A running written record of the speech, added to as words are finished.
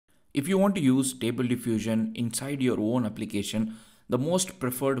If you want to use Stable Diffusion inside your own application, the most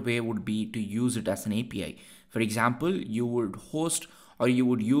preferred way would be to use it as an API. For example, you would host or you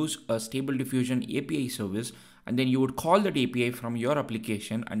would use a Stable Diffusion API service, and then you would call that API from your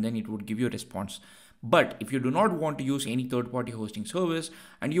application and then it would give you a response. But if you do not want to use any third-party hosting service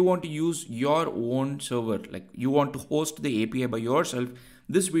and you want to use your own server, like you want to host the API by yourself,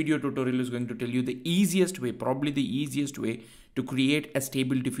 this video tutorial is going to tell you the easiest way, probably the easiest way to create a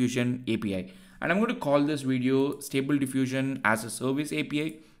Stable Diffusion API. And I'm going to call this video Stable Diffusion as a Service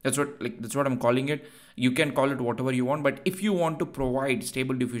API. That's what I'm calling it. You can call it whatever you want, but if you want to provide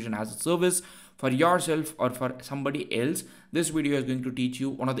Stable Diffusion as a service for yourself or for somebody else, this video is going to teach you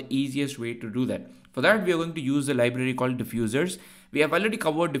one of the easiest way to do that. For that, we are going to use the library called Diffusers. We have already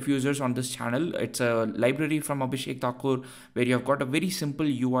covered Diffusers on this channel. It's a library from Abhishek Thakur where you have got a very simple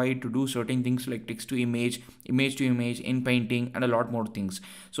UI to do certain things like text to image, image to image, in painting, and a lot more things.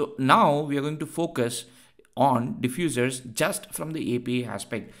 So now we are going to focus on Diffusers just from the API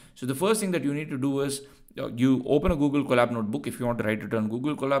aspect. So the first thing that you need to do is you open a Google Colab notebook if you want to write it on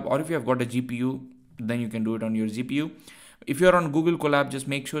Google Colab, or if you have got a GPU, then you can do it on your GPU. If you're on Google Colab, just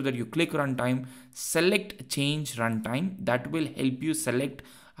make sure that you click runtime, select change runtime. That will help you select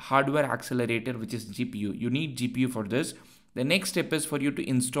hardware accelerator, which is GPU. You need GPU for this. The next step is for you to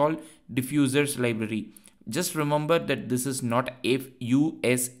install Diffusers library. Just remember that this is not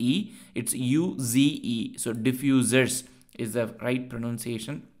F-U-S-E, it's U-Z-E. So Diffusers is the right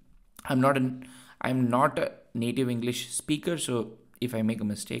pronunciation. I'm not a native English speaker, so if I make a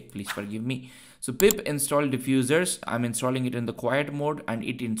mistake, please forgive me. So pip install diffusers. I'm installing it in the quiet mode and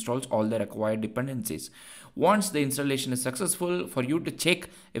it installs all the required dependencies. Once the installation is successful, for you to check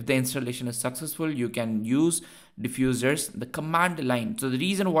if the installation is successful, you can use diffusers, the command line. So the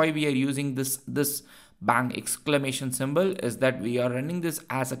reason why we are using this bang exclamation symbol is that we are running this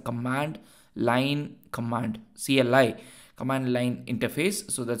as a command line command, CLI, command line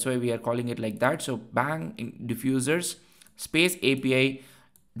interface. So that's why we are calling it like that. So bang diffusers space API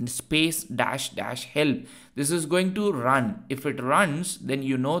space dash help. This is going to run. If it runs, then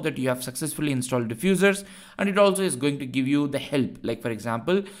you know that you have successfully installed diffusers, and it also is going to give you the help. Like for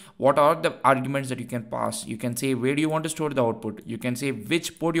example, what are the arguments that you can pass? You can say where do you want to store the output. You can say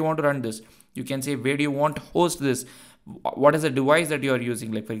which port you want to run this. You can say where do you want to host this. What is the device that you are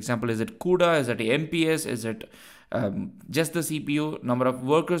using? Like for example, is it CUDA? Is it a MPS? Is it just the CPU? Number of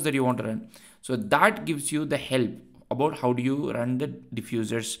workers that you want to run. So that gives you the help about how do you run the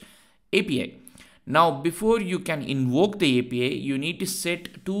diffusers API. Now, before you can invoke the API, you need to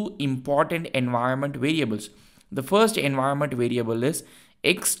set two important environment variables. The first environment variable is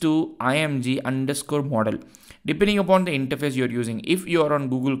x2img underscore model. Depending upon the interface you're using, if you are on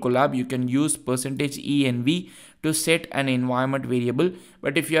Google Colab, you can use %env to set an environment variable.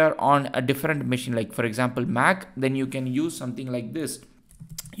 But if you are on a different machine, like for example Mac, then you can use something like this.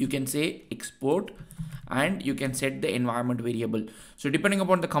 You can say export and you can set the environment variable. So depending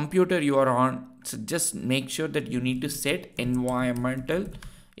upon the computer you are on, so just make sure that you need to set environment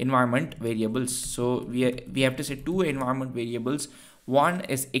variables. So we have to set two environment variables. One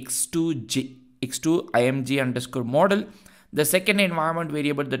is x2img underscore model. The second environment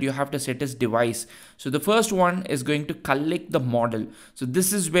variable that you have to set is device. So the first one is going to collect the model. So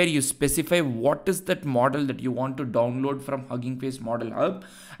this is where you specify what is that model that you want to download from Hugging Face Model Hub.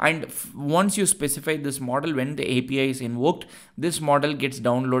 And once you specify this model, when the API is invoked, this model gets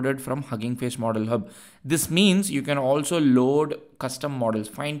downloaded from Hugging Face Model Hub. This means you can also load custom models,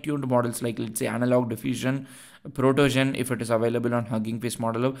 fine-tuned models like let's say analog diffusion, Protogen if it is available on Hugging Face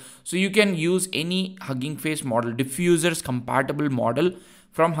Model Hub. So you can use any Hugging Face model, diffusers compatible model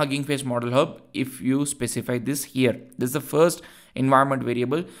from Hugging Face Model Hub if you specify this here. This is the first environment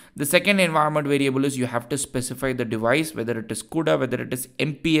variable. The second environment variable is you have to specify the device, whether it is CUDA, whether it is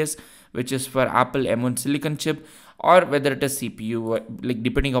MPS, which is for Apple M1 Silicon chip, or whether it is CPU, like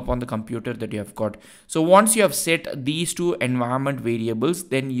depending upon the computer that you have got. So once you have set these two environment variables,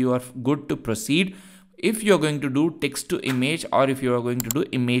 then you are good to proceed. If you are going to do text to image or if you are going to do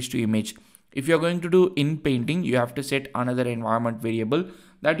image to image. If you are going to do in painting, you have to set another environment variable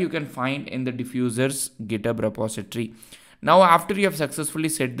that you can find in the diffusers GitHub repository. Now, after you have successfully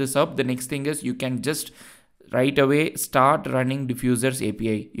set this up, the next thing is you can just right away start running diffusers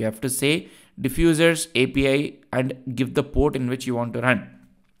API. You have to say diffusers API and give the port in which you want to run.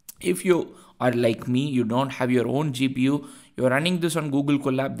 If you are like me, you don't have your own GPU, you're running this on Google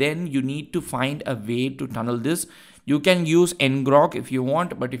Colab, then you need to find a way to tunnel this. You can use ngrok if you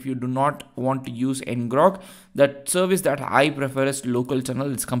want, but if you do not want to use ngrok, that service that I prefer is local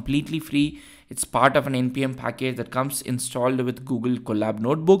tunnel. It's completely free. It's part of an npm package that comes installed with Google Colab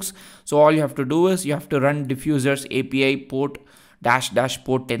notebooks. So all you have to do is you have to run diffusers API port dash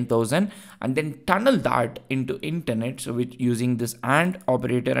port 10,000 and then tunnel that into internet, so with using this AND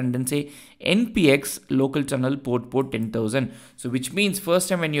operator, and then say npx local tunnel port 10,000. So which means first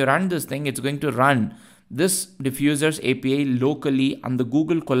time when you run this thing, it's going to run this diffusers API locally on the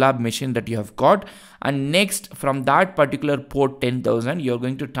Google Colab machine that you have got, and next from that particular port 10,000 you're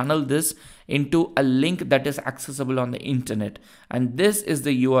going to tunnel this into a link that is accessible on the internet, and this is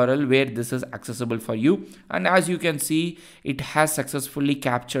the URL where this is accessible for you. And as you can see, it has successfully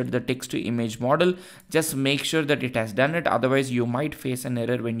captured the text to image model. Just make sure that it has done it, otherwise you might face an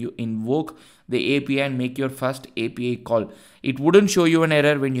error when you invoke the API and make your first API call. It wouldn't show you an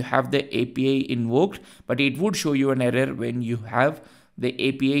error when you have the API invoked, but it would show you an error when you have the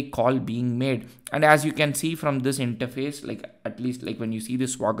API call being made. And as you can see from this interface, like at least like when you see the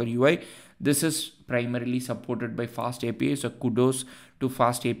Swagger UI, this is primarily supported by Fast API. So kudos to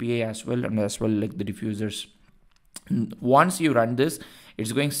Fast API as well, and as well like the diffusers. Once you run this,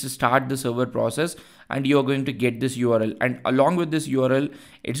 it's going to start the server process and you're going to get this URL, and along with this URL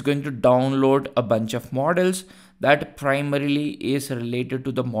it's going to download a bunch of models that primarily is related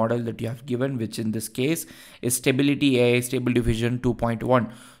to the model that you have given, which in this case is Stability AI Stable Diffusion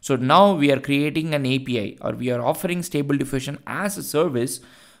 2.1. So now we are creating an API, or we are offering Stable Diffusion as a service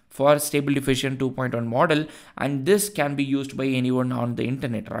for Stable Diffusion 2.1 model, and this can be used by anyone on the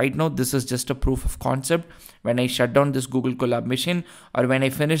internet. Right now this is just a proof of concept. When I shut down this Google Colab machine, or when I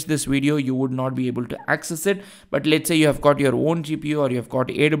finish this video, you would not be able to access it. But let's say you have got your own GPU or you have got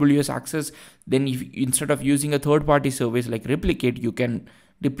AWS access, then if, instead of using a third-party service like Replicate, you can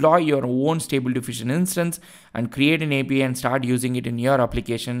deploy your own Stable Diffusion instance and create an API and start using it in your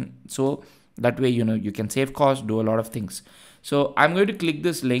application. So that way, you can save costs, do a lot of things. So I'm going to click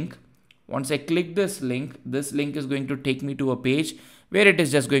this link. Once I click this link is going to take me to a page where it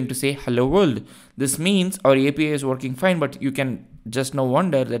is just going to say hello world. This means our API is working fine, but you can just now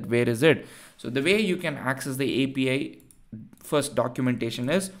wonder that where is it? So the way you can access the API first documentation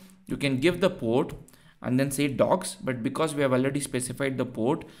is you can give the port and then say docs, but because we have already specified the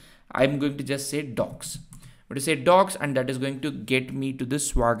port, I'm going to just say docs. But to say docs, and that is going to get me to this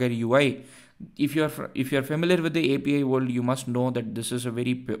Swagger UI. If you're familiar with the API world, you must know that this is a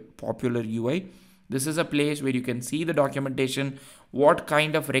very popular UI. This is a place where you can see the documentation, what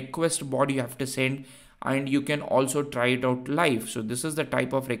kind of request body you have to send, and you can also try it out live. So this is the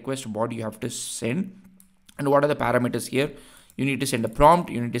type of request body you have to send, and what are the parameters here? You need to send a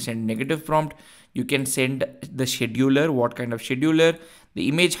prompt, you need to send negative prompt, you can send the scheduler, what kind of scheduler, the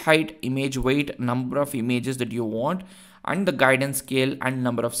image height, image weight, number of images that you want, and the guidance scale and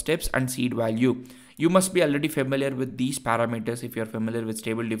number of steps and seed value. You must be already familiar with these parameters if you're familiar with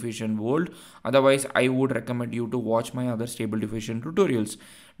Stable Diffusion world. Otherwise, I would recommend you to watch my other Stable Diffusion tutorials.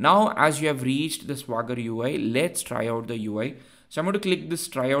 Now, as you have reached the Swagger UI, let's try out the UI. So I'm going to click this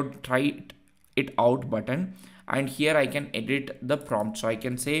try it out button, and here I can edit the prompt. So I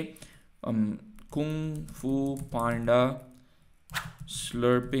can say Kung Fu Panda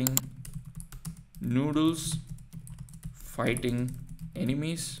slurping noodles fighting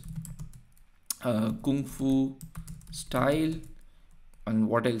enemies, Kung Fu style, and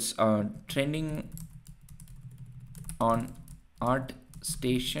what else, trending on art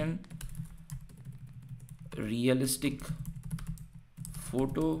station, realistic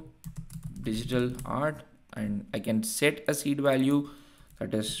photo, digital art, and I can set a seed value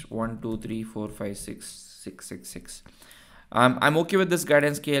that is 1 2 3 4 5 6 6 6 6. I'm okay with this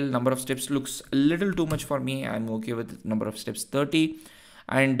guidance scale. Number of steps looks a little too much for me. I'm okay with number of steps 30,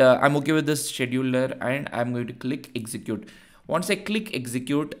 and I'm okay with this scheduler, and I'm going to click execute. Once I click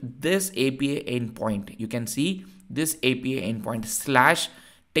execute, this API endpoint, you can see this API endpoint slash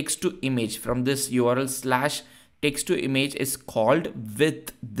text to image from this URL slash text to image is called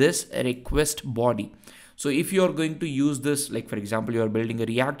with this request body. So if you are going to use this, like for example, you are building a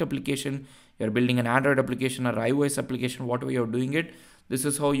React application, you're building an Android application or iOS application, whatever you're doing it, this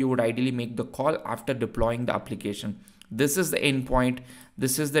is how you would ideally make the call after deploying the application. This is the endpoint,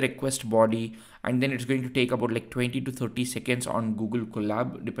 this is the request body, and then it's going to take about like 20 to 30 seconds on Google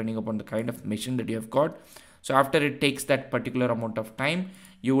Colab, depending upon the kind of machine that you have got. So after it takes that particular amount of time,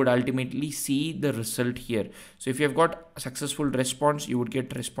 you would ultimately see the result here. So if you have got a successful response, you would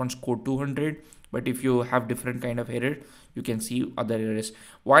get response code 200. But if you have different kind of error, you can see other errors.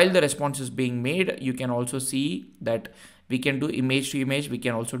 While the response is being made, you can also see that we can do image to image. We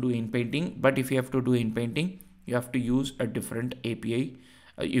can also do in painting. But if you have to do in painting, you have to use a different API.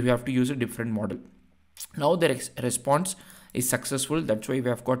 You have to use a different model. Now the response is successful. That's why we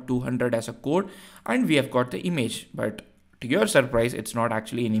have got 200 as a code and we have got the image. But to your surprise, it's not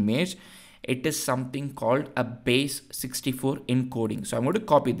actually an image. It is something called a base 64 encoding. So I'm going to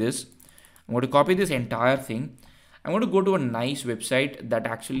copy this. I'm going to copy this entire thing. I'm going to go to a nice website that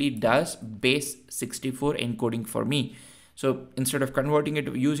actually does base 64 encoding for me. So instead of converting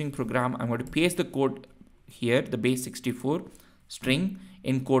it using program, I'm going to paste the code here, the base 64 string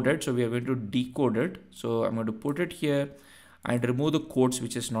encoded. So we are going to decode it. So I'm going to put it here and remove the quotes,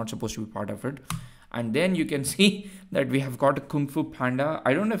 which is not supposed to be part of it. And then you can see that we have got a Kung Fu Panda.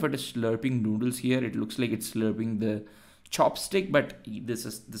 I don't know if it is slurping noodles here. It looks like it's slurping the chopstick, but this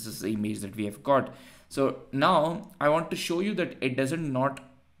is the image that we have got. So now I want to show you that it does not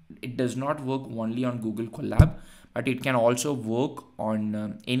work only on Google Colab, but it can also work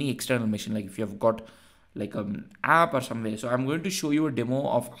on any external machine. Like if you have got like an app or somewhere. So I'm going to show you a demo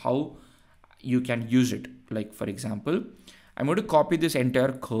of how you can use it. Like for example, I'm going to copy this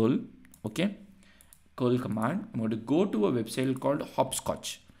entire curl, okay? Curl command. I'm going to go to a website called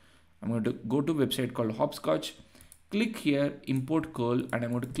Hopscotch. I'm going to go to a website called Hopscotch, click here, import curl, and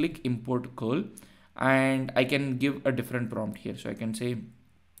I'm going to click import curl, and I can give a different prompt here. So I can say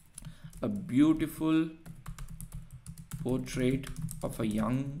a beautiful portrait of a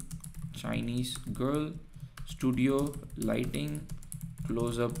young Chinese girl, studio lighting,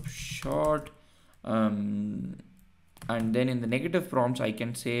 close-up shot, and then in the negative prompts I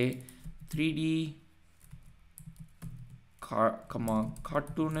can say 3D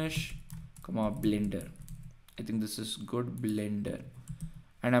cartoonish, blender. I think this is good, blender,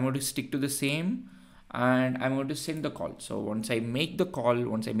 and I'm going to stick to the same, and I'm going to send the call. So once I make the call,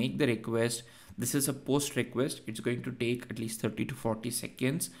 once I make the request, this is a post request. It's going to take at least 30 to 40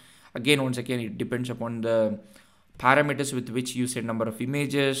 seconds. Again, once again, it depends upon the parameters with which you set number of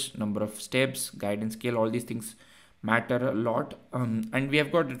images, number of steps, guidance scale, all these things matter a lot. And we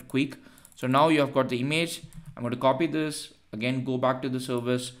have got it quick. So now you have got the image. I'm going to copy this, again, go back to the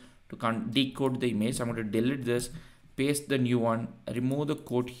service to decode the image. I'm going to delete this, paste the new one, remove the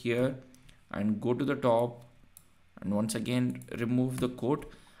quote here and go to the top. And once again, remove the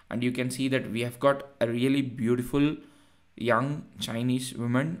quote. And you can see that we have got a really beautiful young Chinese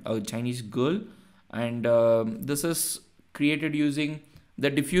woman, a Chinese girl. And this is created using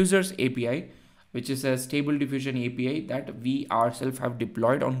the Diffusers API, which is a Stable Diffusion API that we ourselves have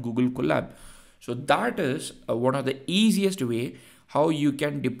deployed on Google Colab. So that is one of the easiest way how you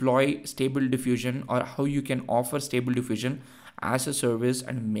can deploy Stable Diffusion, or how you can offer Stable Diffusion as a service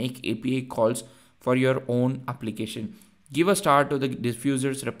and make API calls for your own application. Give a star to the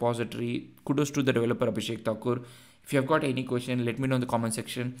Diffusers repository. Kudos to the developer Abhishek Thakur. If you have got any question, let me know in the comment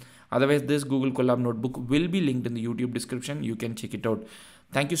section. Otherwise, this Google Colab notebook will be linked in the YouTube description. You can check it out.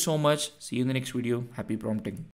 Thank you so much. See you in the next video. Happy prompting.